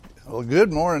Well,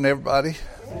 good morning, everybody.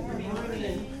 Good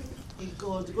morning.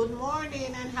 Good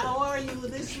morning, and how are you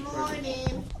this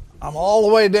morning? I'm all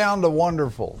the way down to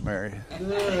wonderful, Mary.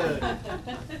 Good.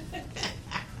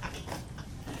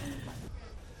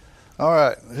 All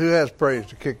right, who has praise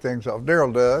to kick things off?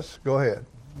 Daryl does. Go ahead.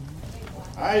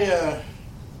 I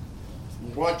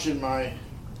watching my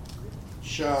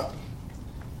shop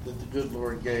that the good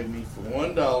Lord gave me for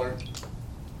 $1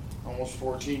 almost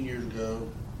 14 years ago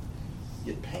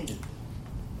get painted.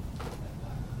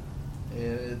 And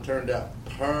it turned out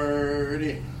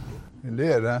pretty. You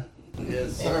did, huh?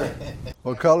 Yes, sir.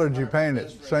 What color did you paint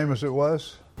it? Same as it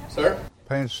was? Sir?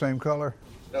 Paint the same color?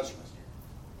 No, sir.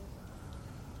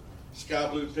 Sky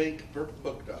blue, pink, purple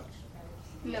polka dots.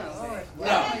 No.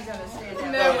 No,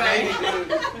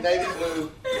 navy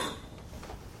blue,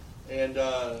 and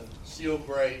seal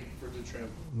gray for the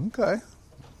trim. Okay.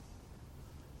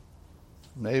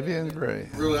 Navy and gray.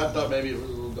 Really, I thought maybe it was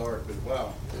a little dark, but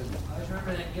wow. I was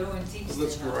remember that Go and Teach. It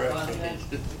looks great.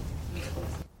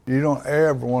 You don't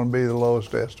ever want to be the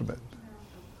lowest estimate.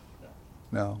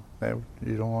 No, never.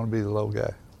 You don't want to be the low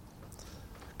guy.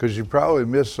 Because you probably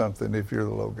missed something if you're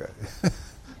the low guy.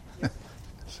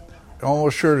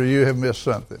 Almost sure that you have missed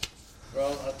something.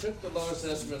 Well, I took the lowest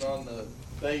estimate on the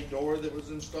bay door that was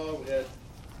installed. We had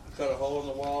cut a hole in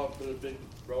the wall and put a big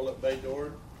roll-up bay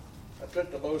door. I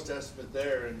took the lowest estimate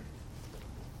there, and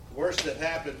the worst that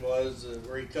happened was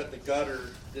where he cut the gutter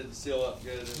didn't seal up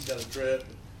good. It's got a drip,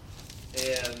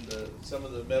 and some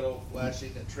of the metal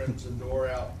flashing that trims the door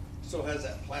out still has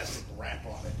that plastic wrap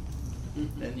on it.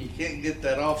 And you can't get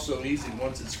that off so easy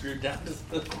once it's screwed down to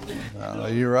the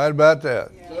You're right about that.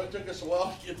 So it took us a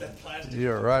while to get that plastic.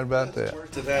 You're right about That's that. the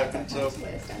worst that happened. So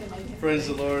praise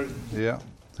the Lord. Yeah.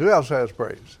 Who else has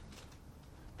praise?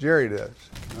 Jerry does.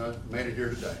 Made it here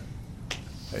today.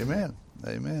 Amen.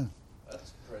 Amen.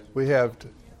 That's praise. We have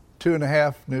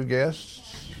 2.5 new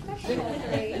guests.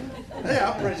 Hey,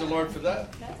 I'll praise the Lord for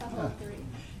that.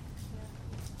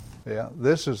 Yeah,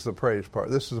 this is the praise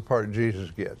part. This is the part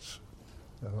Jesus gets.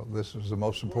 This is the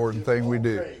most important thing we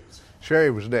do.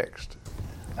 Sherry was next.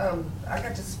 I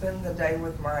got to spend the day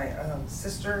with my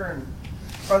sister and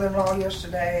brother-in-law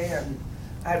yesterday, and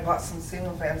I had bought some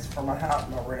ceiling fans for my house,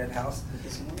 my rented house,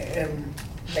 and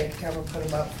they come and put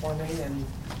them up for me. And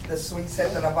the sweet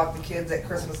set that I bought the kids at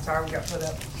Christmas time got put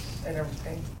up and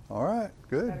everything. All right,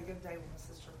 good. Had a good day with my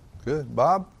sister. Good.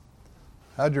 Bob,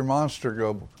 how'd your monster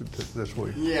go this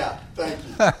week? Yeah, thank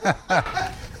you.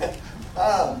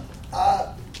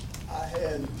 I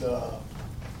had a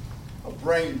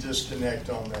brain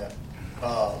disconnect on that.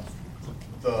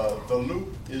 The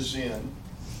loop is in.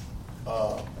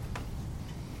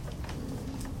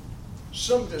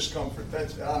 Some discomfort.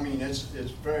 It's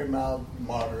very mild,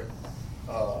 moderate.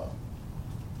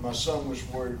 My son was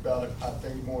worried about it, I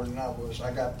think, more than I was.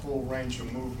 I got full range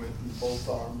of movement in both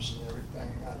arms and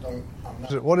everything. I'm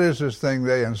not. What is this thing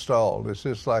they installed? Is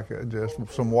this like just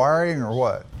some wiring or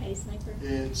what? Pacemaker?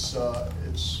 It's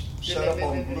set up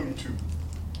on Bluetooth,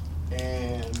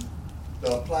 and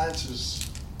the appliance is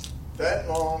that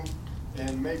long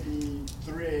and maybe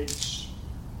 3/8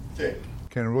 thick.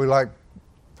 Can we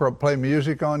play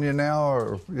music on you now,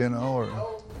 or or?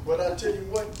 But I tell you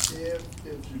what, if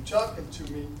you're talking to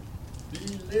me, be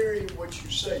leery what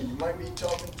you say. You might be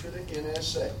talking to the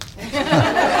NSA.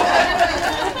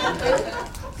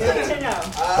 Good to know.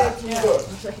 Look,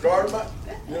 guard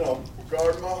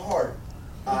my heart.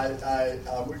 I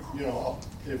would,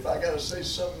 if I got to say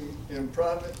something in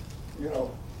private,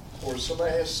 or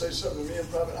somebody has to say something to me in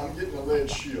private, I'm getting a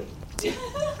lead shield. So is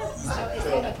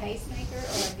that a pacemaker or a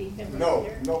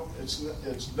defibrillator? No,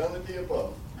 it's none of the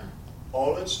above.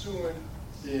 All it's doing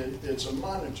is it's a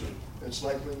monitor. It's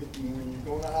like when you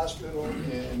go in the hospital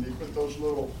and they put those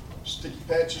little sticky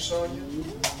patches on you,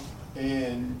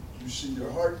 and you see your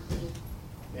heartbeat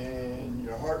and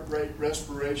your heart rate,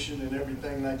 respiration, and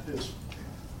everything like this.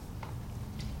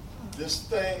 This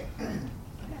thing,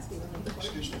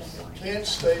 can't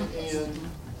stay in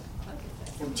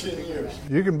for 10 years.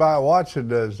 You can buy a watch that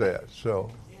does that.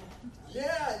 So.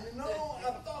 Yeah, I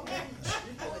thought maybe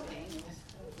cheaper,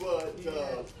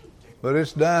 But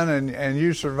it's done, and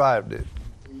you survived it.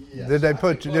 yes. Did they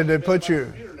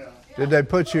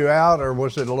put you out, or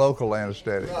was it a local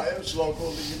anesthetic? No, it was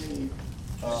local. They give me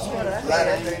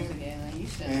Latin,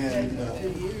 and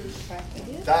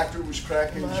doctor was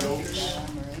cracking jokes.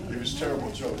 It was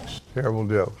terrible jokes. Terrible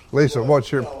jokes. Lisa,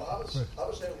 what's your? No, I was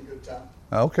having a good time.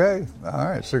 Okay, all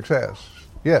right, success.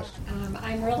 Yes.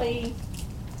 I'm really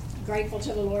grateful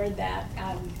to the Lord that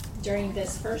during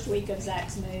this first week of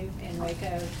Zach's move in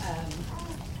Waco,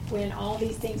 when all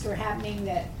these things were happening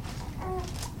that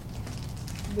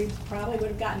we probably would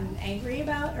have gotten angry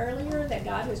about earlier, that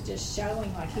God was just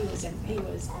showing like he was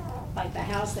like the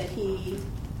house that he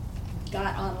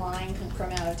got online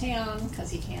from out of town, because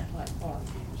he can't walk,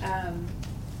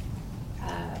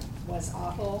 was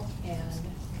awful,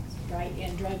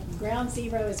 and ground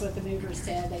zero is what the movers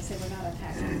said. They said, we're not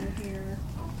unpacking you here,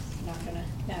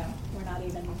 we're not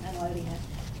even unloading it.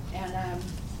 And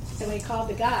so we called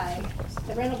the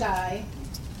rental guy.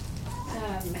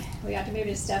 We got to move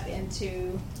his stuff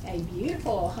into a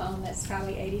beautiful home that's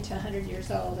probably 80 to 100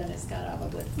 years old, and it's got all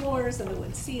the wood floors and the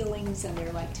wood ceilings, and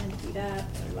they're like 10 feet up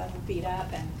or 11 feet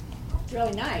up, and it's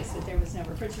really nice, but there was no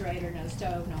refrigerator, no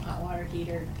stove, no hot water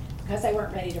heater, because they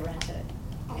weren't ready to rent it,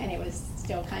 and it was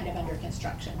still kind of under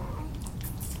construction.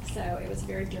 So it was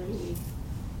very dirty,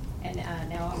 and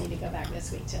now I'll need to go back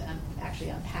this week to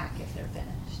actually unpack if they're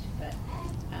finished. But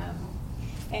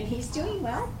and he's doing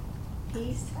well.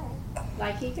 He's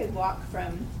like, he could walk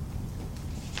from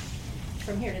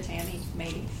here to Tammy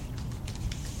maybe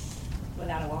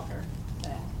without a walker,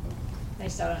 but they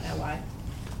still don't know why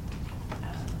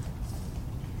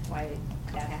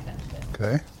that happened. But.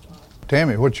 Okay.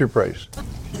 Tammy, what's your praise?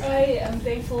 I am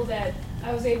thankful that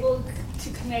I was able to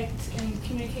connect and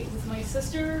communicate with my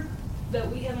sister that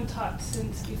we haven't talked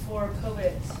since before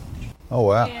COVID. Oh,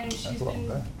 wow. And That's she's a long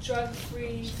been time.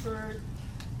 drug-free for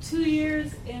 2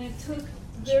 years, and it took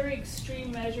very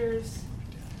extreme measures.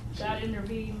 God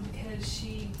intervened because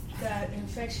she got an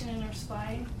infection in her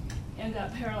spine and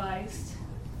got paralyzed.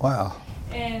 Wow.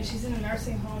 And she's in a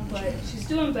nursing home, but she's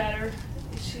doing better.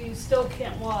 She still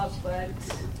can't walk, but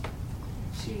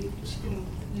she can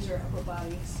use her upper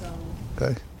body, so.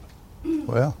 Okay.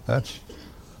 Well, that's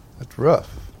rough.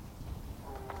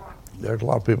 There's a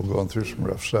lot of people going through some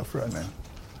rough stuff right now.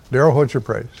 Daryl, what's your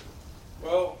praise?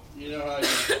 Well, you know how you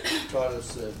taught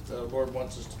us that the Lord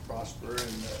wants us to prosper, and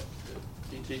that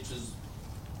He teaches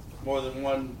more than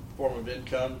one form of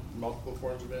income, multiple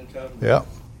forms of income. Yeah.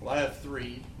 Well, I have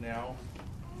 3 now,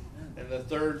 and the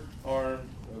third arm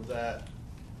of that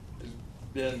has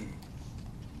been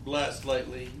blessed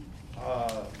lately.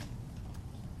 I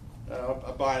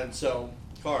buy and sell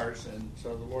cars, and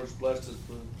so the Lord's blessed us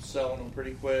with selling them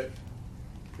pretty quick,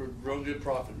 for real good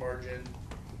profit margin.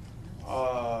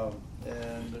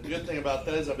 And the good thing about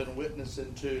that is I've been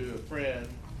witnessing to a friend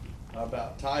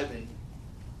about tithing,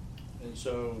 and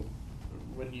so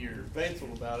when you're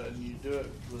faithful about it and you do it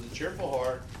with a cheerful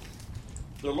heart,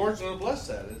 the Lord's going to bless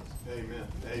that. Amen.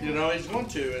 Amen. You know, He's going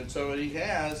to, and so He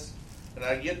has, and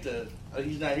I get to,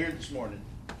 He's not here this morning,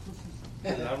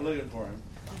 and I'm looking for him.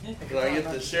 But I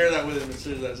get to share that with him as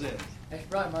soon as I see him. I should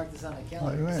probably mark this on the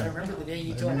calendar, because I remember the day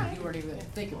you told me you weren't even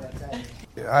thinking about that.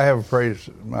 I have a praise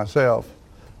myself.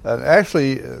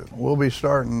 Actually, we'll be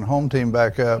starting home team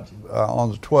back up on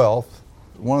the 12th.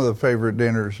 One of the favorite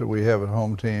dinners that we have at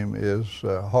home team is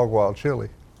hog wild chili.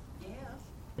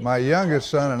 My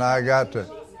youngest son and I got to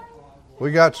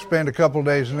spend a couple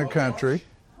days in the country,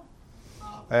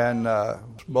 and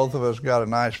both of us got a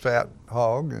nice fat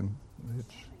hog, and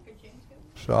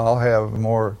so I'll have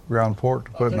more ground pork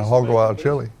to put in a hog wild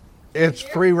chili. It's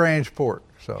free range pork,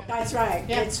 so. That's right.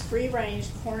 Yeah. It's free-range,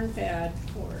 corn-fed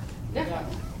pork. Yeah.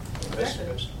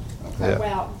 Yeah.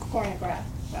 Well, corn and grass.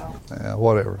 Well, Yeah,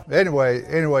 whatever. Anyway,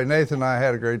 Nathan and I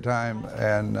had a great time,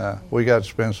 and we got to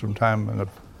spend some time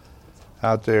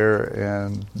out there,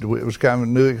 and it was kind of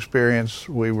a new experience.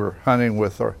 We were hunting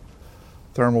with our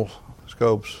thermal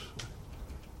scopes,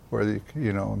 where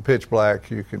in pitch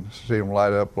black you can see them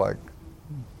light up like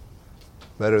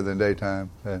better than daytime,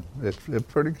 and it's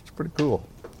pretty cool.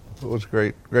 It was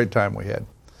a great time we had.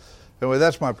 Anyway,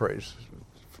 that's my praise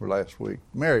for last week.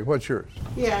 Mary, what's yours?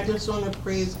 Yeah, I just want to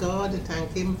praise God and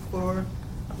thank Him for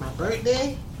my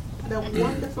birthday. I had a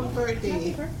wonderful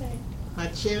birthday. My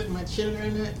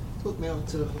children took me out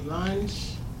to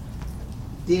lunch,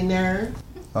 dinner,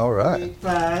 All right.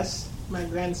 breakfast. My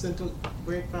grandson took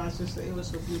breakfast yesterday. It was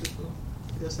so beautiful.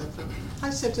 Yes, I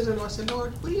said to the Lord, I said,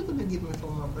 Lord, what are you going to give me for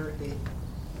my birthday?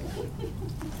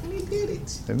 And He did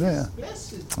it. Amen.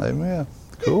 Bless you. Amen.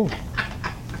 Cool.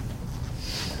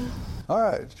 All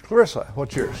right, Clarissa,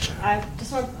 what's yours? I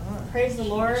just want to praise the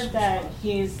Lord that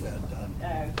He's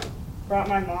brought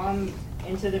my mom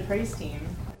into the praise team.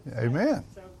 Amen.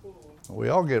 So cool. We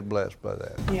all get blessed by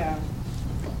that. Yeah.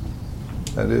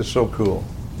 That is so cool.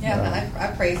 Yeah, I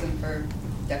praise Him for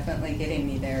definitely getting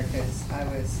me there, because I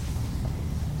was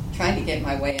trying to get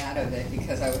my way out of it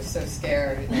because I was so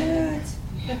scared.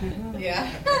 Yeah.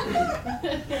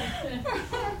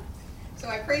 So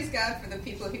I praise God for the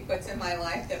people He puts in my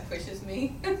life that pushes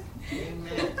me.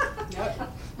 Amen.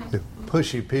 The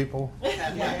pushy people.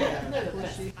 Yeah.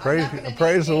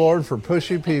 Praise the Lord for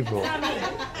pushy people.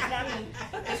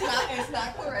 It's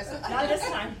not Clarissa. Not this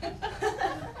time.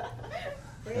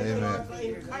 Praise the Lord for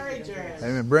encouragers.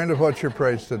 Amen. Brenda, what's your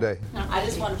praise today? I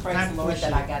just want to praise the Lord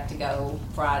that I got to go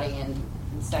Friday and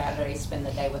Saturday, spend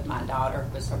the day with my daughter.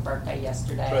 It was her birthday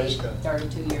yesterday. Praise God.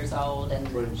 32 years old, and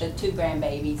the 2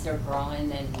 grandbabies are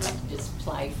growing and just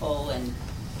playful, and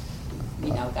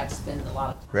got to spend a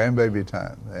lot of time. Grandbaby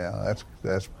time. Yeah,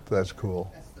 that's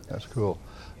cool. That's cool.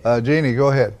 Jeannie, go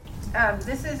ahead.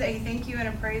 This is a thank you and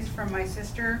a praise from my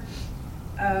sister.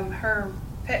 Her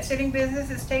pet sitting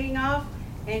business is taking off,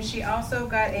 and she also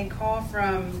got a call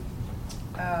from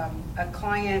a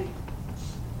client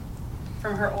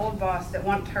from her old boss that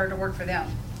wanted her to work for them.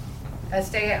 A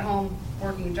stay-at-home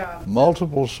working job.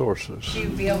 Multiple sources. She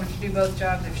would be able to do both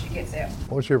jobs if she gets it.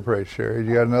 What's your praise, Sherry?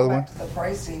 You got another one? Back to the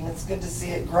praise team. It's good to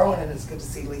see it growing, and it's good to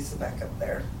see Lisa back up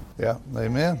there. Yeah,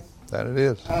 amen. That it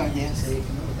is. Oh, yes.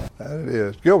 That it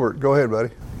is. Gilbert, go ahead, buddy.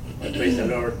 Praise the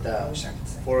Lord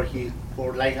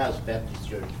for Lighthouse Baptist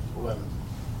Church. Well,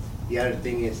 the other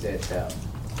thing is that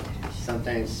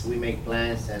sometimes we make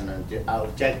plans and our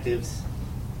objectives,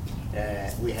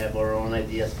 we have our own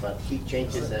ideas, but He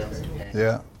changes them.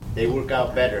 And they work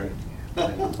out better.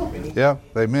 Yeah,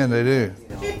 amen, they do.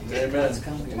 Amen.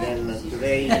 And then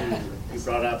today you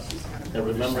brought up the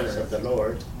remembrance of the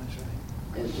Lord.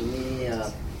 And to me,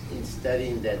 in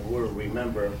studying that word,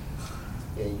 remember,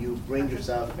 you bring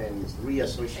yourself and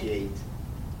reassociate.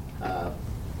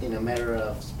 In a matter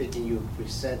of speaking, you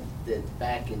present it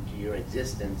back into your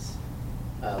existence,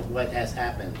 what has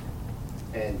happened.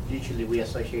 And usually we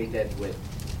associate that with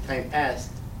time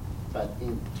past, but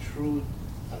in truth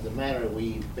of the matter,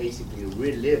 we basically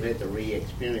relive it or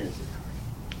re-experience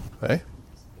it. Hey,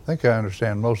 I think I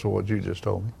understand most of what you just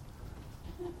told me.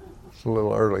 It's a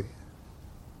little early.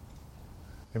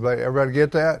 Everybody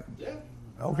get that? Yeah.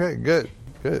 Okay, good.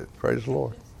 Praise the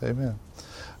Lord. Amen.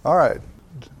 All right.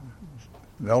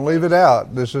 Don't leave it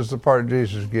out. This is the part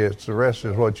Jesus gets. The rest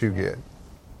is what you get.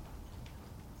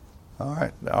 All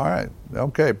right.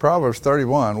 Okay, Proverbs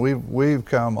 31. We've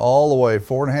come all the way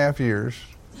 4.5 years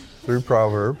through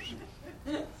Proverbs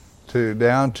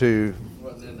down to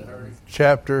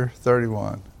chapter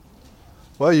 31.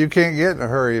 Well, you can't get in a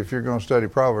hurry if you're going to study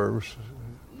Proverbs.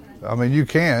 I mean, you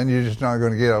can. You're just not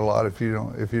going to get a lot if you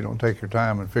don't take your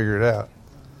time and figure it out.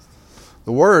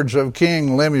 The words of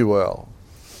King Lemuel.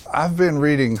 I've been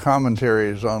reading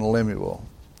commentaries on Lemuel.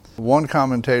 One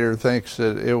commentator thinks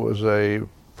that it was a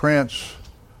prince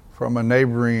from a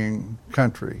neighboring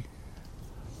country,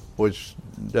 which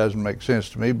doesn't make sense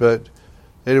to me. But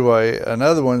anyway,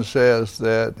 another one says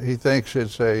that he thinks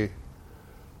it's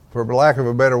for lack of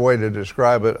a better way to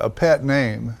describe it, a pet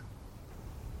name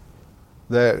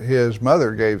that his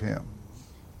mother gave him.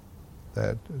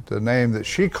 That the name that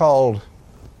she called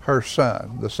her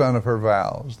son, the son of her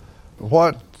vows.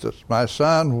 What my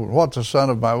son, what the son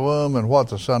of my womb, and what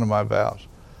the son of my vows.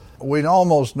 We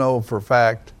almost know for a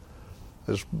fact,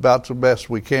 as about the best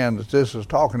we can, that this is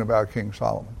talking about King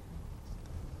Solomon.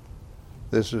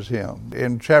 This is him.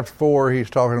 In chapter 4,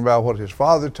 he's talking about what his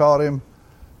father taught him,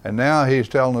 and now he's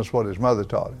telling us what his mother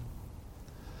taught him.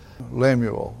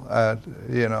 Lemuel, how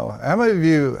many of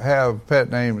you have pet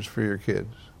names for your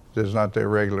kids? That's not their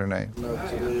regular name.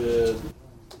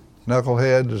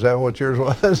 Knucklehead, is that what yours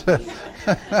was?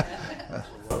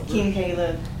 King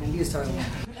Caleb. And he was talking about.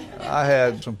 I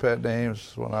had some pet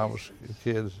names when I was a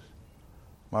kid.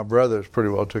 My brothers pretty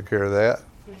well took care of that.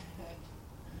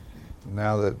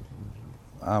 Now that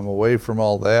I'm away from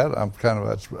all that, I'm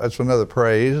that's another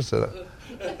praise that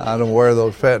I don't wear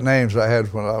those pet names I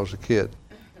had when I was a kid.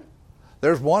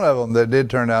 There's one of them that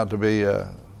did turn out to be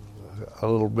a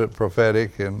little bit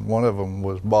prophetic, and one of them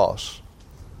was Boss.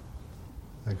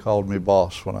 They called me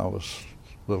Boss when I was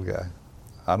a little guy.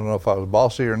 I don't know if I was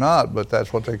bossy or not, but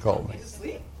that's what they called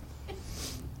me.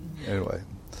 Anyway,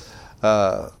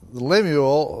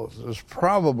 Lemuel is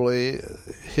probably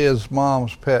his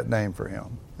mom's pet name for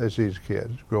him as he's a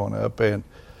kid growing up,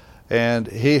 and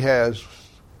he has,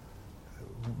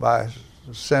 by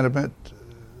sentiment,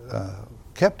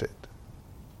 kept it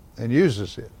and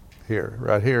uses it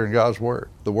right here in God's Word.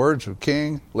 The words of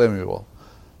King Lemuel.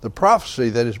 The prophecy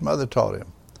that his mother taught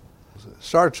him. It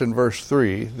starts in verse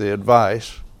 3, the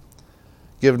advice.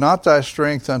 Give not thy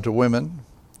strength unto women,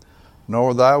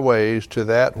 nor thy ways to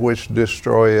that which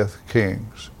destroyeth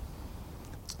kings.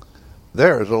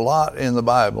 There is a lot in the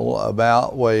Bible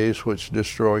about ways which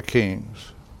destroy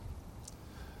kings.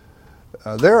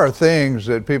 There are things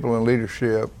that people in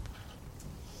leadership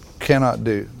cannot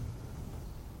do.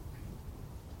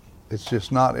 It's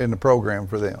just not in the program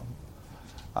for them.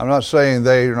 I'm not saying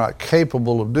they are not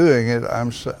capable of doing it.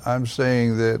 I'm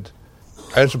saying that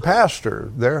as a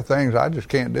pastor, there are things I just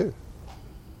can't do.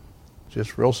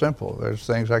 Just real simple. There's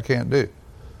things I can't do.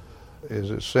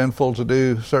 Is it sinful to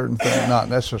do certain things? Not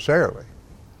necessarily.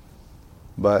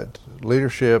 But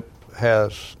leadership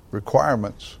has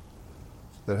requirements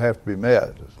that have to be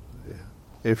met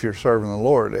if you're serving the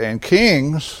Lord. And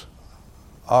kings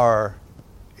are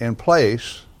in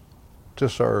place to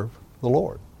serve the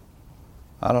Lord.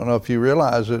 I don't know if you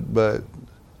realize it, but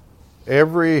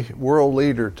every world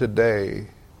leader today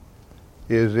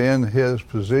is in his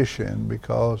position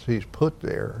because he's put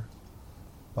there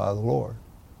by the Lord.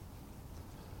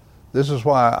 This is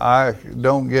why I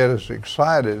don't get as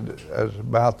excited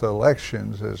about the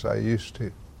elections as I used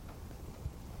to.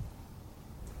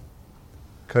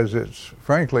 Because it's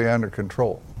frankly under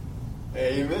control.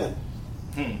 Amen.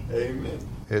 Amen.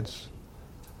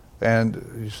 And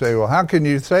you say, well, how can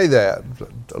you say that?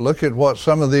 Look at what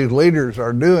some of these leaders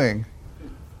are doing.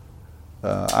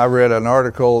 I read an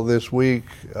article this week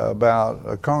about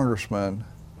a congressman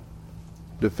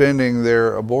defending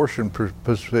their abortion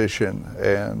position,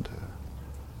 and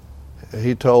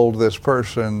he told this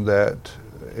person that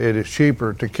it is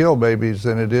cheaper to kill babies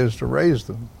than it is to raise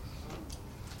them.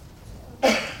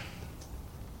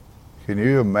 Can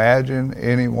you imagine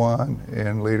anyone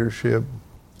in leadership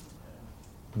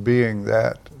being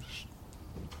that?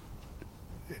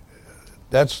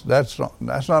 That's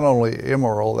not only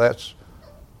immoral, that's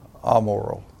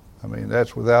amoral. I mean,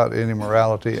 that's without any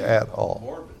morality at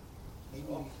all.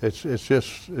 It's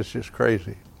just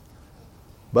crazy.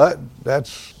 But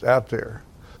that's out there.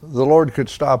 The Lord could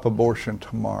stop abortion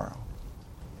tomorrow.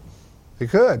 He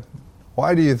could.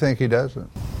 Why do you think he doesn't?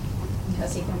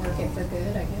 Because he can work it for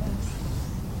good, I guess.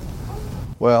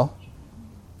 Well,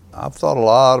 I've thought a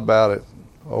lot about it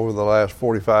over the last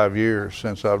 45 years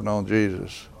since I've known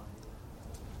Jesus.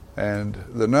 And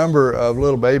the number of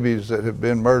little babies that have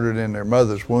been murdered in their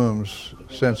mother's wombs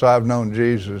since I've known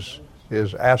Jesus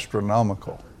is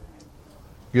astronomical.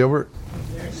 Gilbert?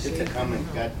 It's a comment.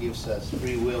 God gives us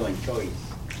free will and choice.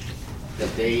 The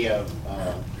day of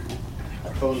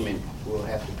atonement will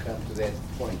have to come to that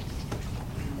point.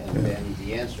 And then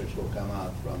the answers will come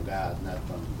out from God, not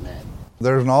from man.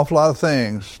 There's an awful lot of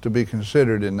things to be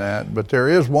considered in that, but there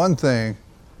is one thing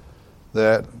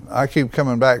that I keep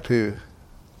coming back to,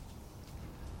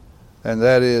 and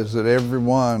that is that every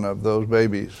one of those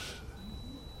babies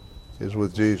is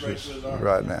with Jesus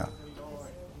right now.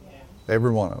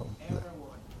 Every one of them.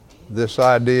 This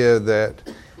idea that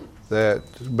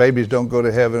babies don't go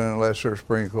to heaven unless they're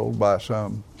sprinkled by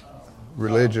some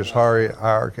religious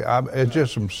hierarchy. It's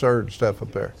just some absurd stuff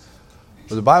up there.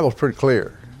 But the Bible's pretty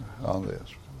clear on this,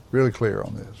 really clear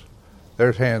on this.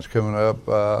 There's hands coming up.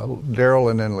 Daryl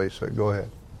and then Lisa. Go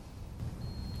ahead.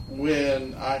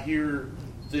 When I hear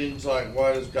things like,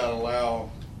 why does God allow,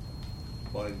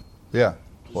 like... Yeah.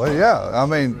 Well, yeah. I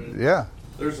mean, yeah.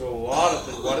 There's a lot of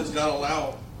things. Why does God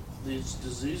allow these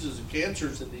diseases and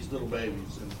cancers in these little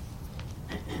babies? And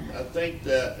I think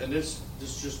that, and this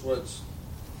is just what's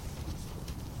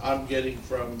I'm getting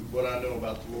from what I know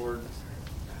about the Lord,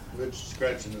 which is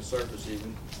scratching the surface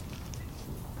even.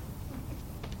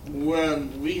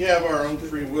 When we have our own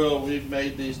free will, we've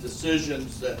made these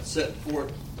decisions that set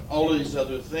forth all of these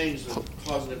other things that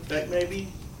cause and effect maybe,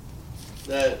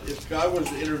 that if God was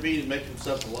to intervene and make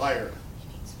himself a liar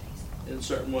in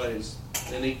certain ways,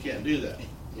 then he can't do that.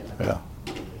 Yeah.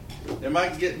 Am I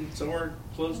getting somewhere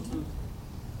close to?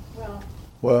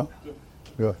 Well,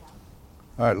 good.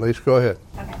 All right, Lisa, go ahead.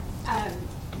 Okay.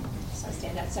 So I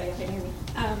stand up so you can hear me.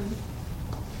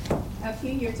 A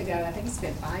few years ago, I think it's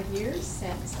been 5 years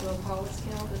since little Paul was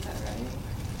killed. Is that right?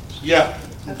 Yeah.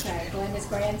 Okay. Glenda's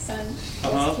grandson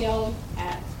was killed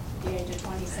at the age of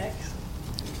 26.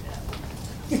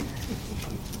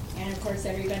 And of course,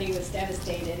 everybody was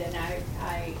devastated, and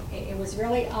it was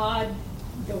really odd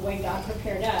the way God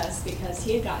prepared us, because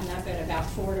he had gotten up at about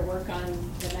 4 to work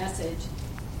on the message,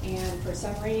 and for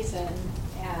some reason,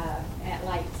 at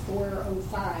like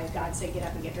 4:05, God said, "Get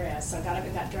up and get dressed." So I got up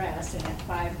and got dressed, and at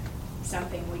 5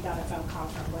 something, we got a phone call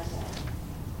from Linda,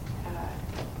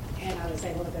 and I was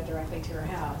able to go directly to her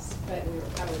house. But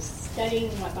I was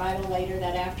studying my Bible later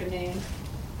that afternoon,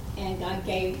 and God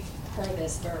gave me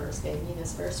this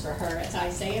verse for her. It's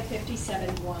Isaiah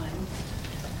 57:1.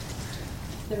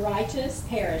 The righteous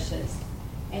perishes,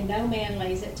 and no man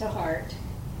lays it to heart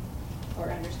or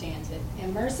understands it.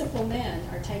 And merciful men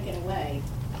are taken away,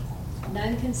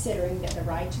 none considering that the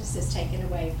righteous is taken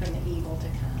away from the evil to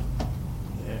come.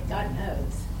 Yeah. God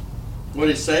knows. What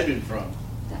he's saving from.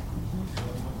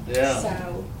 Yeah.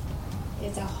 So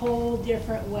it's a whole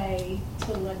different way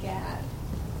to look at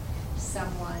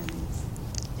someone's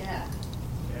death.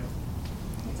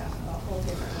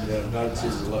 Yeah, God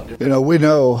sees a lot different. You know, we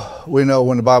know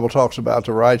when the Bible talks about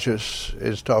the righteous,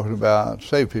 it's talking about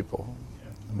saved people.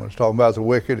 And when it's talking about the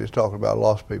wicked, it's talking about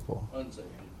lost people,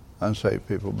 unsaved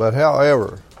people. But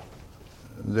however,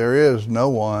 there is no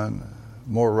one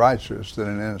more righteous than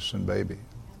an innocent baby.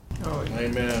 Oh,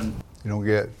 amen. You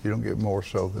don't get more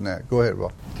so than that. Go ahead,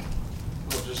 Bob.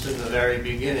 Well, just in the very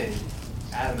beginning,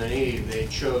 Adam and Eve, they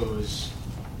chose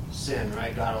sin,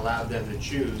 right? God allowed them to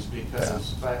choose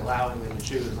because by allowing them to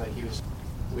choose, like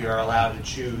we are allowed to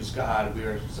choose God. We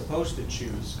are supposed to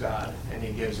choose God, and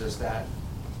He gives us that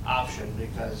option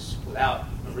because without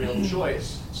a real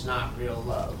choice, it's not real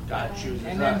love. God chooses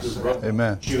us. So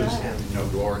Amen. Choose Him. No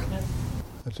glory.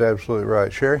 That's absolutely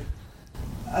right. Sherry?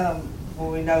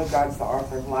 Well, we know God's the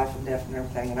author of life and death and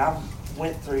everything, and I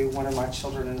went through one of my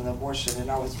children in an abortion,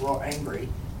 and I was real angry.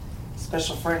 A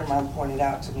special friend of mine pointed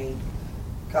out to me,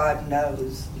 God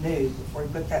knew before He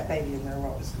put that baby in there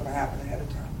what was going to happen ahead of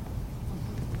time.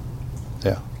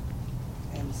 Yeah.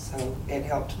 And so it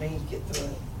helped me get through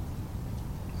it.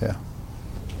 Yeah.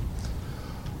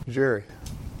 Jerry?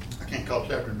 I can't call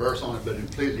chapter and verse on it, but in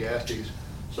Ecclesiastes,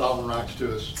 Solomon writes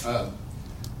to us,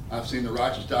 I've seen the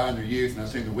righteous die in their youth, and I've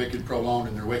seen the wicked prolonged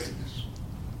in their wickedness.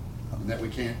 And that we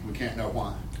can't know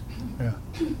why. Yeah.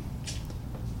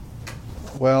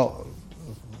 Well,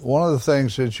 one of the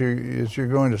things that you're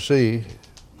going to see,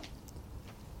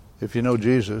 if you know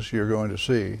Jesus, you're going to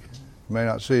see. You may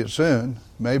not see it soon,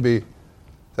 maybe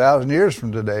 1,000 years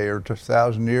from today, or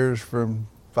 1,000 years from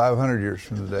 500 years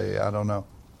from today. I don't know.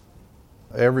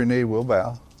 Every knee will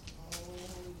bow.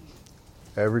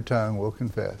 Every tongue will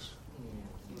confess.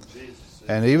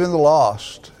 And even the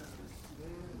lost,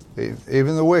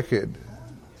 even the wicked,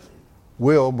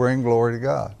 will bring glory to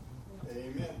God.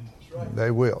 Amen. That's right. They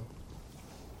will.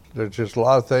 There's just a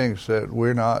lot of things that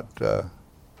we're not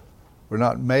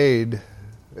made,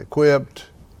 equipped,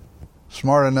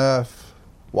 smart enough,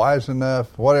 wise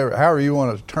enough, whatever, however you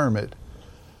want to term it.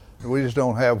 We just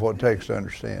don't have what it takes to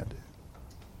understand it.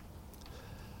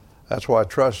 That's why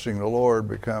trusting the Lord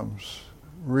becomes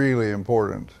really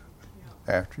important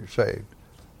after you're saved.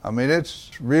 I mean,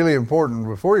 it's really important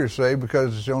before you're saved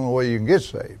because it's the only way you can get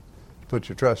saved, to put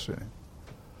your trust in Him.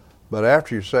 But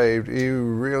after you're saved, you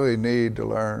really need to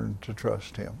learn to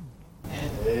trust Him.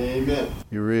 Amen.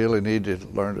 You really need to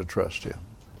learn to trust Him.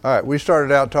 All right, we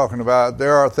started out talking about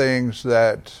there are things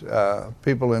that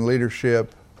people in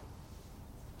leadership,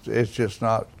 it's just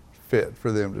not fit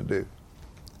for them to do.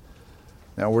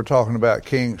 Now, we're talking about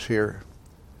kings here.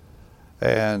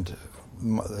 And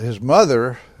his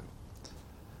mother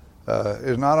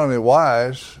is not only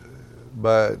wise,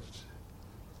 but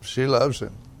she loves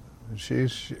him.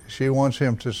 She wants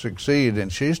him to succeed,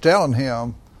 and she's telling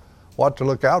him what to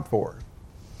look out for.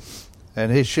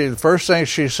 And the first thing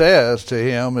she says to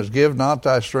him is, "Give not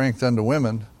thy strength unto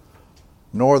women,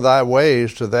 nor thy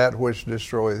ways to that which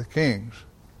destroyeth kings."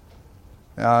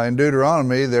 Now, in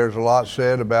Deuteronomy, there's a lot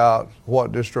said about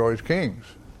what destroys kings.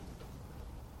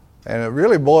 And it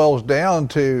really boils down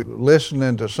to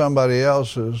listening to somebody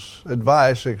else's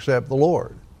advice except the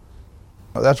Lord.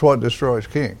 That's what destroys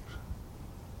kings.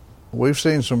 We've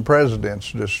seen some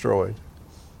presidents destroyed,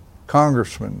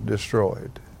 congressmen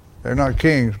destroyed. They're not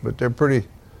kings, but they're pretty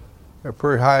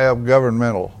high up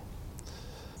governmental.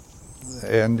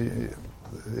 And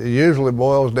it usually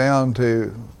boils down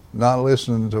to not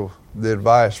listening to the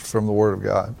advice from the Word of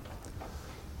God.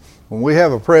 When we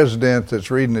have a president that's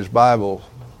reading his Bible,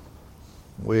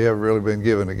 we have really been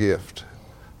given a gift.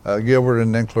 Gilbert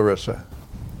and then Clarissa.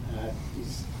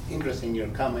 It's interesting your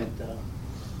comment.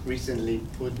 Recently,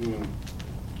 Putin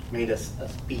made a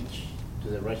speech to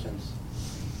the Russians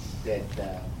that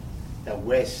the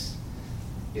West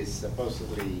is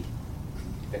supposedly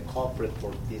the culprit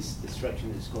for this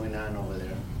destruction that's going on over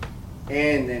there.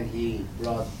 And then he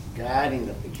brought God in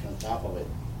the picture on top of it.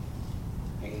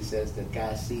 And he says that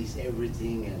God sees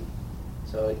everything, and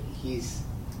so he's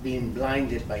being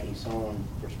blinded by his own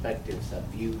perspectives of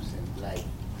views and life.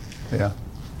 Yeah.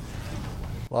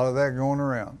 A lot of that going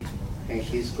around. And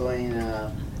he's going,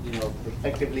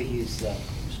 prospectively, he's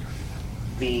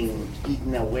being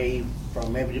eaten away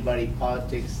from everybody,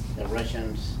 politics, the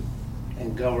Russians,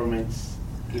 and governments.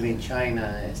 Even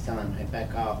China is telling him, "Hey,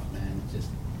 back off, man, just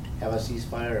have a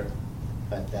ceasefire."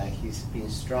 But he's been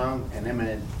strong and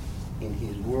eminent in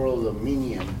his world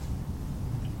dominion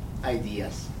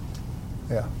ideas.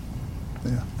 Yeah.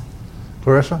 Yeah.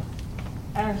 Clarissa?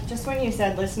 Just when you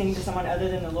said listening to someone other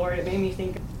than the Lord, it made me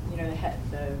think,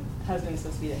 the husband's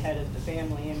supposed to be the head of the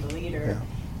family and the leader.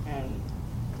 Yeah. And,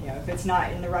 if it's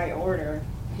not in the right order,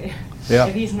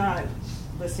 if he's not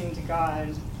listening to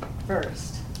God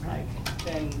first,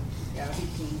 then he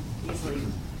can easily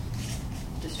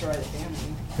destroy the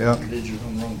family. Yeah. Did you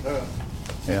on the wrong time?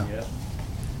 Yeah.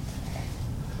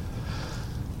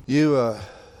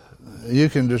 You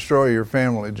can destroy your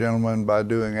family, gentlemen, by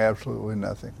doing absolutely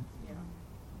nothing.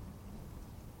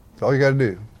 That's all you got to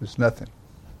do. It's nothing.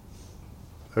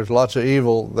 There's lots of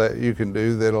evil that you can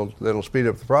do that'll speed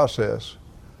up the process,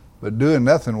 but doing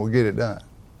nothing will get it done.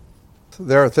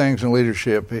 There are things in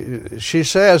leadership. She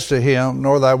says to him,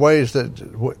 "Nor thy ways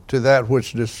to that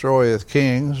which destroyeth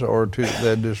kings, or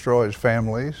that destroys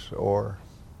families," or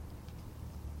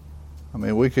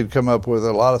we could come up with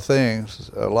a lot of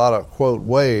things, a lot of, quote,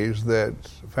 ways that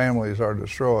families are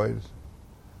destroyed,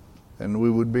 and we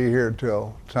would be here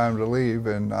till time to leave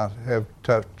and not have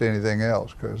touched anything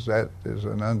else, because that is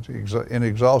an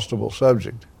inexhaustible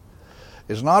subject.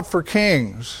 It's not for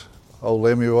kings, O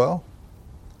Lemuel.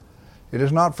 It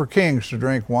is not for kings to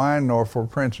drink wine, nor for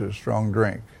princes strong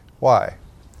drink. Why?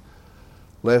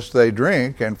 Lest they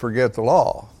drink and forget the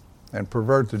law, and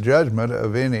pervert the judgment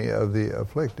of any of the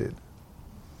afflicted.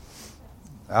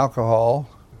 Alcohol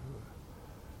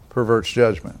perverts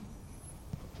judgment.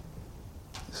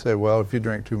 You say, well, if you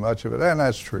drink too much of it, and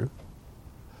that's true.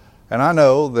 And I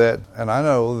know that,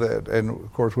 and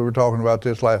of course we were talking about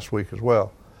this last week as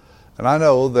well, and I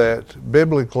know that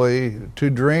biblically to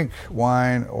drink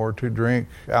wine or to drink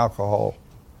alcohol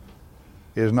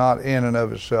is not in and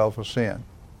of itself a sin.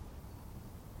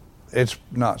 It's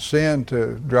not sin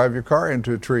to drive your car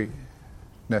into a tree,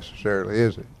 necessarily,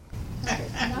 is it? Not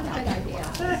a good idea.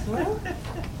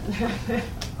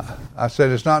 I said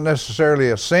it's not necessarily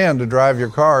a sin to drive your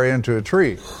car into a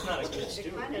tree.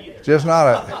 Just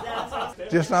not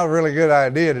a really good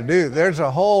idea to do. There's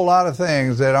a whole lot of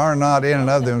things that are not in and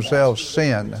of themselves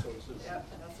sin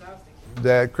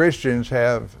that Christians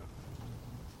have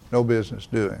no business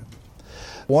doing.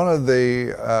 One of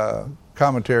the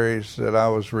commentaries that I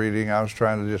was reading, I was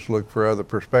trying to just look for other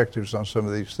perspectives on some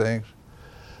of these things.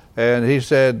 And he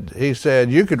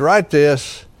said, you could write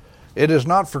this, it is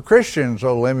not for Christians,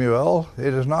 O Lemuel,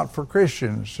 it is not for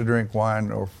Christians to drink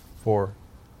wine, or for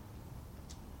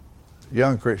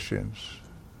young Christians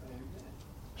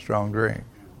strong drink.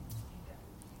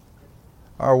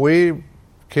 Are we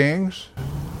kings?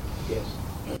 Yes.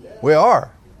 We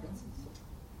are.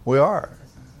 We are.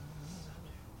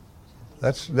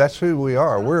 That's who we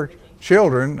are. We're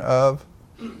children of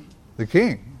the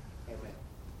King.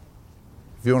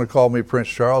 If you want to call me Prince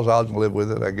Charles, I'll live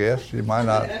with it, I guess. You might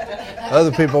not.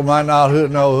 Other people might not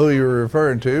know who you're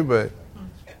referring to,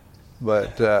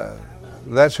 but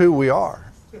that's who we are.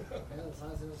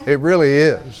 It really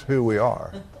is who we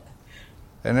are.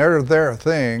 And there are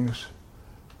things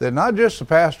that not just the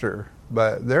pastor,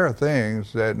 but there are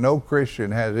things that no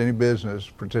Christian has any business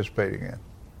participating in.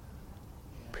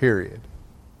 Period.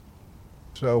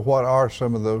 So what are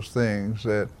some of those things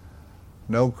that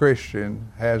no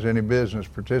Christian has any business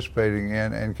participating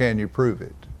in, and can you prove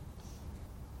it?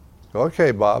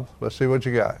 Okay, Bob, let's see what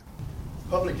you got.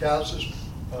 Public houses,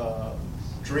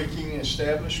 drinking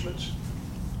establishments,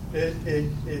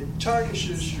 it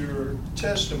tarnishes your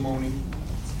testimony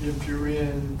if you're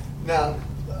in, now,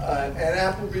 at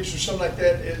Applebee's or something like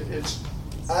that,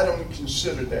 I don't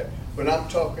consider that, but I'm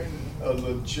talking a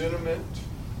legitimate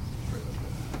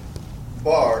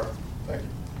bar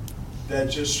that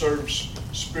just serves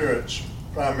spirits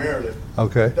primarily.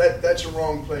 Okay. That's a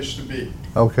wrong place to be.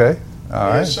 Okay. All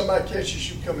right. If somebody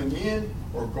catches you coming in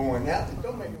or going out, it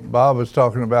don't make any difference. Bob was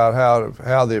talking about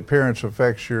how the appearance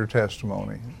affects your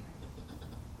testimony.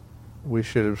 We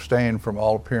should abstain from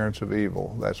all appearance of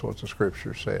evil. That's what the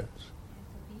Scripture says.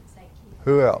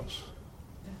 Who else?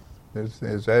 Is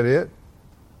that it?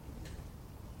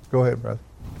 Go ahead, brother.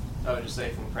 I would just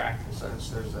say from a practical sense,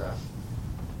 there's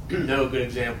no good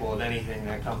example of anything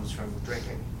that comes from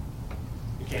drinking.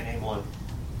 You can't name one.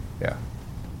 Yeah.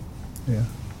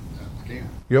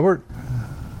 Gilbert?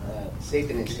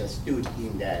 Satan is astute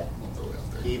in that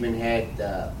he even had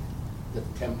the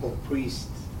temple priest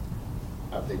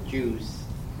of the Jews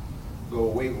go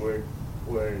wayward,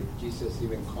 where Jesus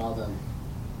even called them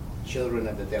children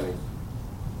of the devil.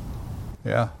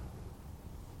 Yeah.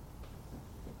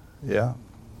 Yeah.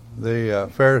 The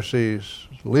Pharisees,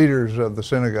 leaders of the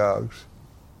synagogues,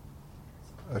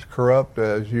 as corrupt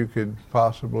as you could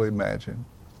possibly imagine.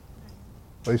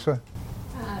 Lisa?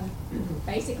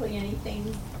 Basically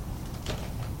anything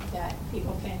that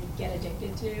people can get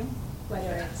addicted to,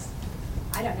 whether it's,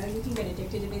 I don't know, you can get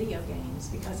addicted to video games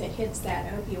because it hits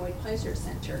that opioid pleasure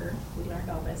center. We learned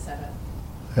all this at a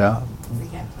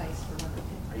rehab place for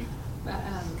working. But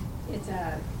it's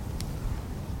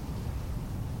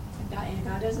and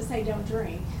God doesn't say don't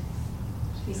drink.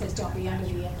 He says, don't be under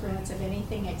the influence of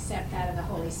anything except that of the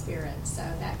Holy Spirit. So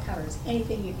that covers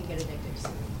anything you can get addicted to.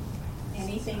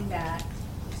 Anything that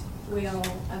will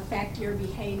affect your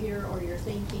behavior or your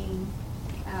thinking,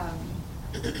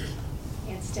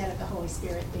 instead of the Holy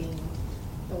Spirit being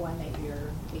the one that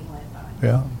you're being led by.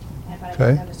 Yeah. And I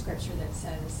Okay. have a scripture that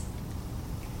says,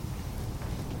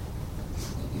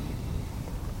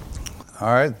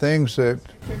 All right, things that,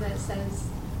 that says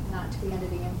not to be under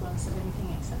the influence of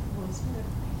anything except the Holy Spirit.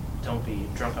 Don't be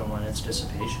drunk on wine, it's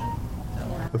dissipation. That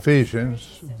one.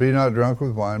 Ephesians, be not drunk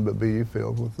with wine, but be ye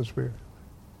filled with the Spirit.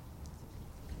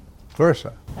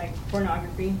 Clarissa. Like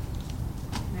pornography.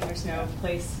 And there's no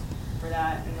place for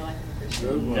that in the life of a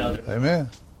Christian. No, Amen.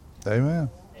 Amen.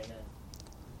 Amen.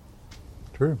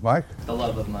 True. Mike? The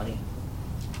love of money,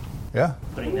 Yeah,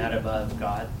 putting that above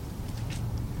God.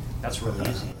 That's real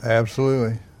easy.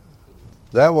 absolutely.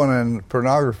 That one and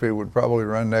pornography would probably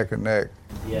run neck and neck.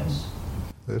 Yes.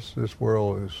 This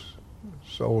world is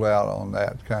sold out on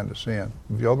that kind of sin.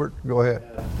 Gilbert, go ahead.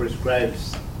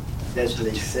 Prescribes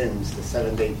deadly sins, the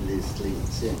 7 deadly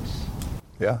sins.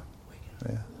 Yeah.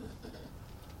 Yeah.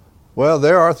 Well,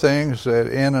 there are things that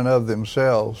in and of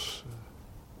themselves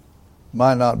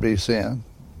might not be sin.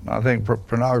 I think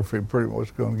pornography pretty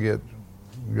much going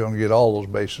to get all those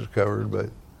bases covered,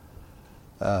 but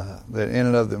that in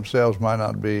and of themselves might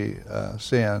not be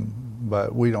sin,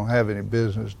 but we don't have any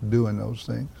business doing those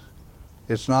things.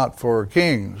 It's not for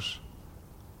kings.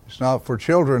 It's not for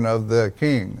children of the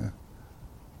king.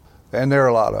 And there are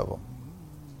a lot of them.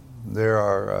 There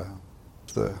are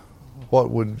the What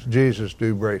Would Jesus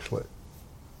Do bracelet.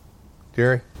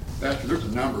 Gary? Pastor, there's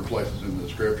a number of places in the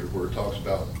scripture where it talks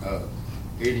about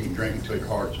eating and drinking until your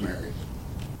heart's merry.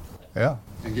 Yeah.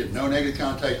 And get no negative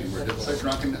connotation where it doesn't say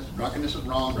drunkenness. Drunkenness is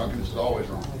wrong. Drunkenness is always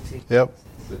wrong. Yep.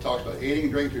 It talks about eating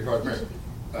and drinking until your heart's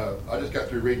merry. I just got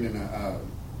through reading in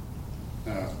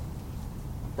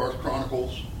 1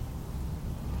 Chronicles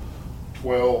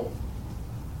 12,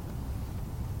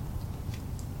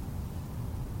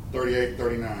 38,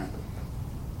 39.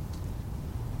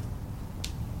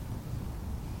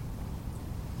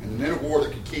 And the men of war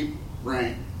that could keep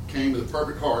rank came with a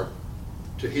perfect heart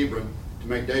to Hebron to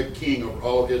make David king over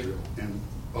all of Israel. And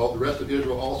all the rest of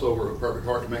Israel also were of a perfect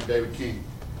heart to make David king.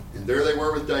 And there they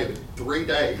were with David, 3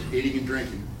 days eating and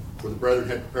drinking, where the brethren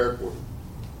had prepared for them.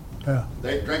 Yeah.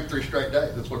 They drank 3 straight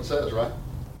days. That's what it says, right?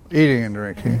 Eating and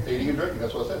drinking. Eating and drinking.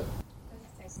 That's what it said.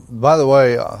 By the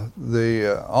way,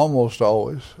 the almost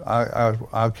always,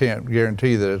 I can't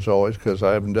guarantee that it's always because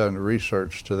I haven't done the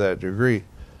research to that degree,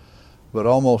 but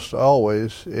almost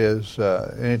always is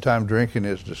anytime drinking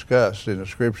is discussed in the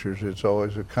scriptures, it's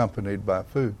always accompanied by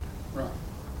food. Right.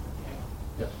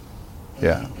 Yes.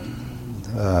 Yeah.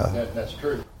 That's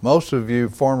true. Most of you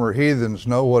former heathens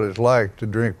know what it's like to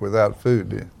drink without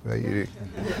food. There's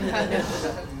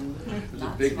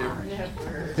a big difference.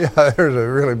 Yeah, there's a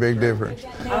really big difference.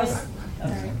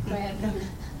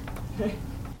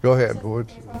 Go ahead. There's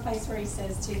one place where he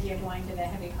says to give wine to the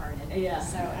heavy-hearted. Yeah.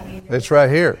 So, I mean, It's right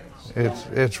here.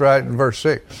 It's right in verse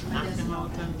 6.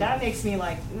 That makes me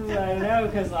like, ooh, I don't know,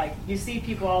 because like you see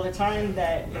people all the time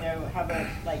that have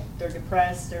they're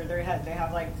depressed or they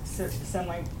have like some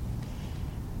like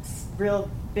real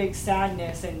big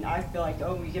sadness, and I feel like,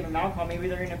 oh, we give them alcohol, maybe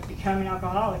they're going to become an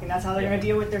alcoholic, and that's how they're going to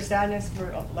deal with their sadness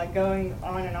for like going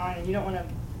on, and you don't want to,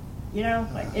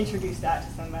 like introduce that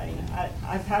to somebody.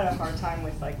 I've had a hard time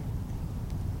with like,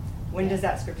 when does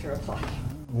that scripture apply?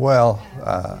 Well,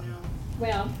 I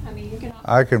mean, you can.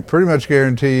 I can pretty much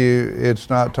guarantee you it's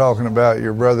not talking about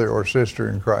your brother or sister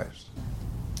in Christ.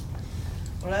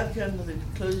 Well, I've come to the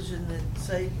conclusion that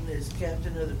Satan is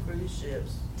captain of the cruise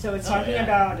ships. So it's talking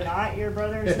about not your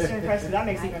brother and sister in Christ, but that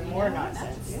makes even more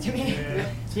nonsense to me.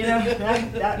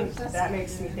 That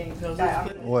makes me think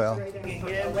that Well, away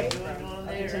from a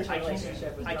potential I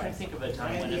relationship with can Christ. think of a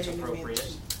time when it's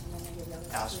appropriate,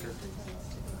 Pastor.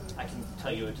 I can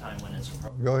tell you a time when it's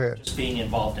appropriate. Go ahead. Just being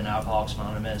involved in Alcoholics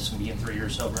Anonymous and being 3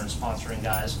 years sober and sponsoring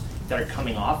guys that are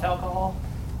coming off alcohol,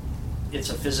 it's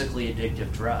a physically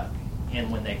addictive drug. And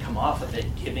when they come off of it,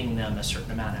 giving them a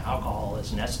certain amount of alcohol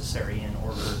is necessary in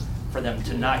order for them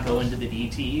to not go into the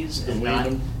DTs and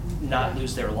not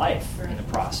lose their life in the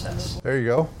process. There you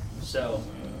go. So,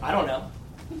 I don't know.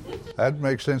 That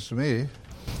makes sense to me.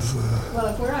 Well,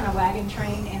 if we're on a wagon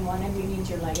train and one of you needs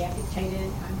your leg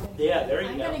amputated,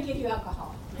 I'm going to give you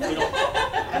alcohol. Before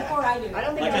I do. I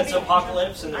don't think like it's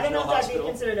apocalypse and I there's don't no know if that'd hospital. be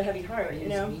considered a heavy heart,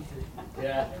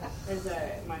 Yeah. Is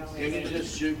my only. You can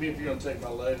just shoot me if you're gonna take my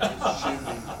leg. Just shoot me.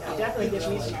 Yeah, definitely give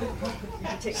me some. You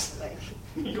take the leg.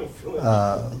 You don't feel it.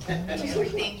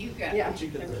 Everything you got. Yeah.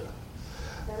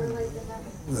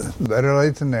 Better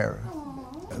late than never.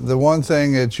 The one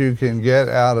thing that you can get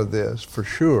out of this for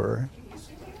sure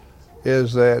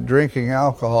is that drinking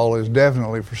alcohol is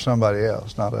definitely for somebody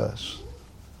else, not us.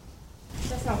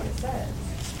 That's not what it says.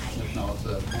 That's not what it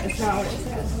says. It's not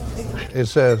what it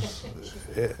says.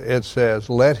 It says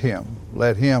let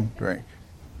him drink.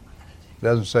 It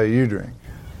doesn't say you drink.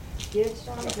 Give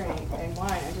strong drink and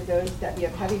wine unto those that be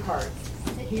of heavy hearts.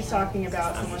 He's talking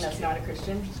about someone that's not a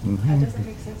Christian. Mm-hmm. That doesn't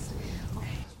make sense to me.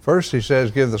 First, he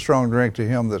says, give the strong drink to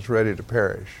him that's ready to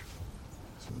perish.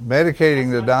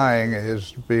 Medicating the dying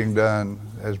has been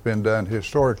done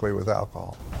historically with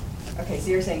alcohol. Okay, so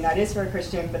you're saying that is for a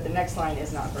Christian, but the next line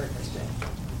is not for a Christian.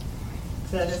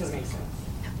 So that doesn't make sense.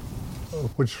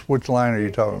 Which line are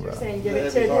you talking You're about? saying give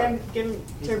it to them, give them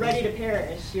to ready to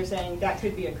perish. You're saying that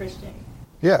could be a Christian.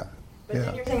 Yeah. But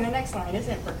then you're saying the next line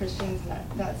isn't for Christians.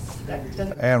 That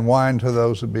doesn't. And wine to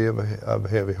those that be of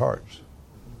heavy hearts.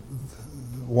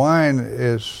 Wine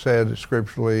is said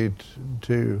scripturally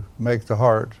to make the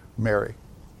heart merry,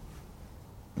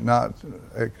 not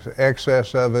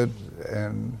excess of it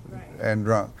and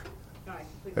drunk.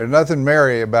 There's nothing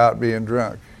merry about being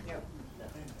drunk.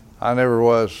 I never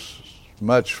was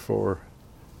much for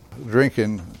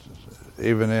drinking,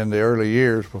 even in the early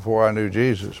years before I knew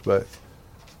Jesus, but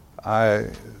I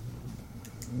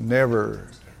never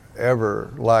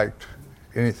ever liked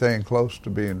anything close to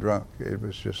being drunk. It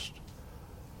was just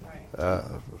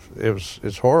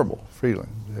it's horrible feeling.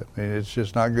 I mean, it's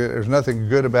just not good. There's nothing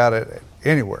good about it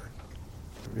anywhere.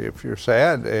 If you're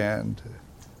sad and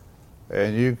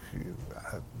you,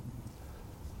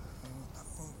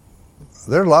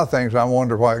 there's a lot of things I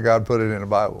wonder why God put it in the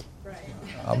Bible.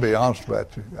 I'll be honest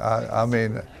about you. I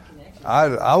mean,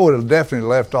 I would have definitely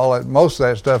left most of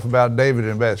that stuff about David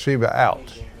and Bathsheba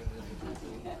out.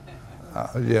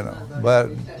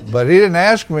 But he didn't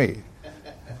ask me.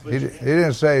 He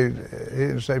didn't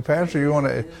say, Pastor, you want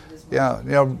to,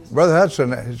 Brother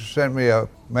Hudson sent me a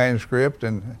manuscript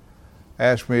and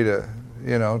asked me to,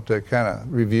 to kind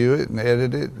of review it and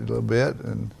edit it a little bit,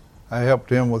 and I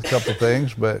helped him with a couple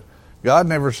things, but God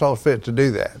never saw fit to do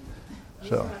that.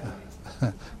 So,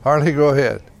 Harley, go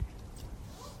ahead.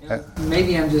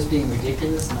 Maybe I'm just being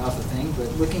ridiculous and off the thing,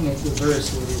 but looking at the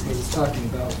verse where it's talking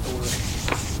about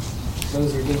for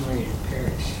those who are getting ready to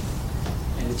perish,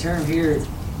 and the term here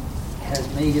has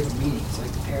many different meanings,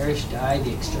 like to perish, die,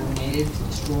 be exterminated, to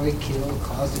destroy, kill,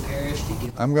 cause to perish, to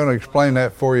give. I'm going to explain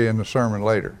that for you in the sermon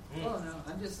later. Oh, no,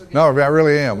 I'm just looking. No, I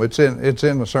really am. It's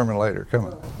in the sermon later. Come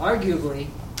on. Arguably,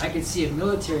 I could see a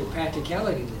military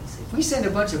practicality to this. If we send a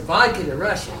bunch of vodka to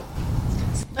Russia.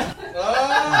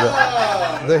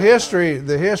 The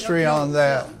history on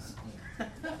that,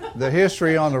 the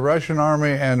history on the Russian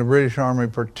army and the British army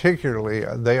particularly,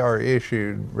 they are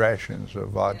issued rations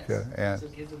of vodka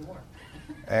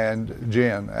and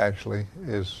gin, actually,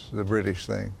 is the British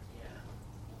thing.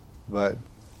 But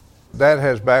that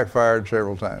has backfired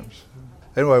several times.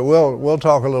 Anyway, we'll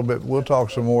talk a little bit, we'll talk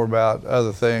some more about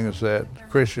other things that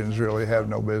Christians really have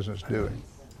no business doing.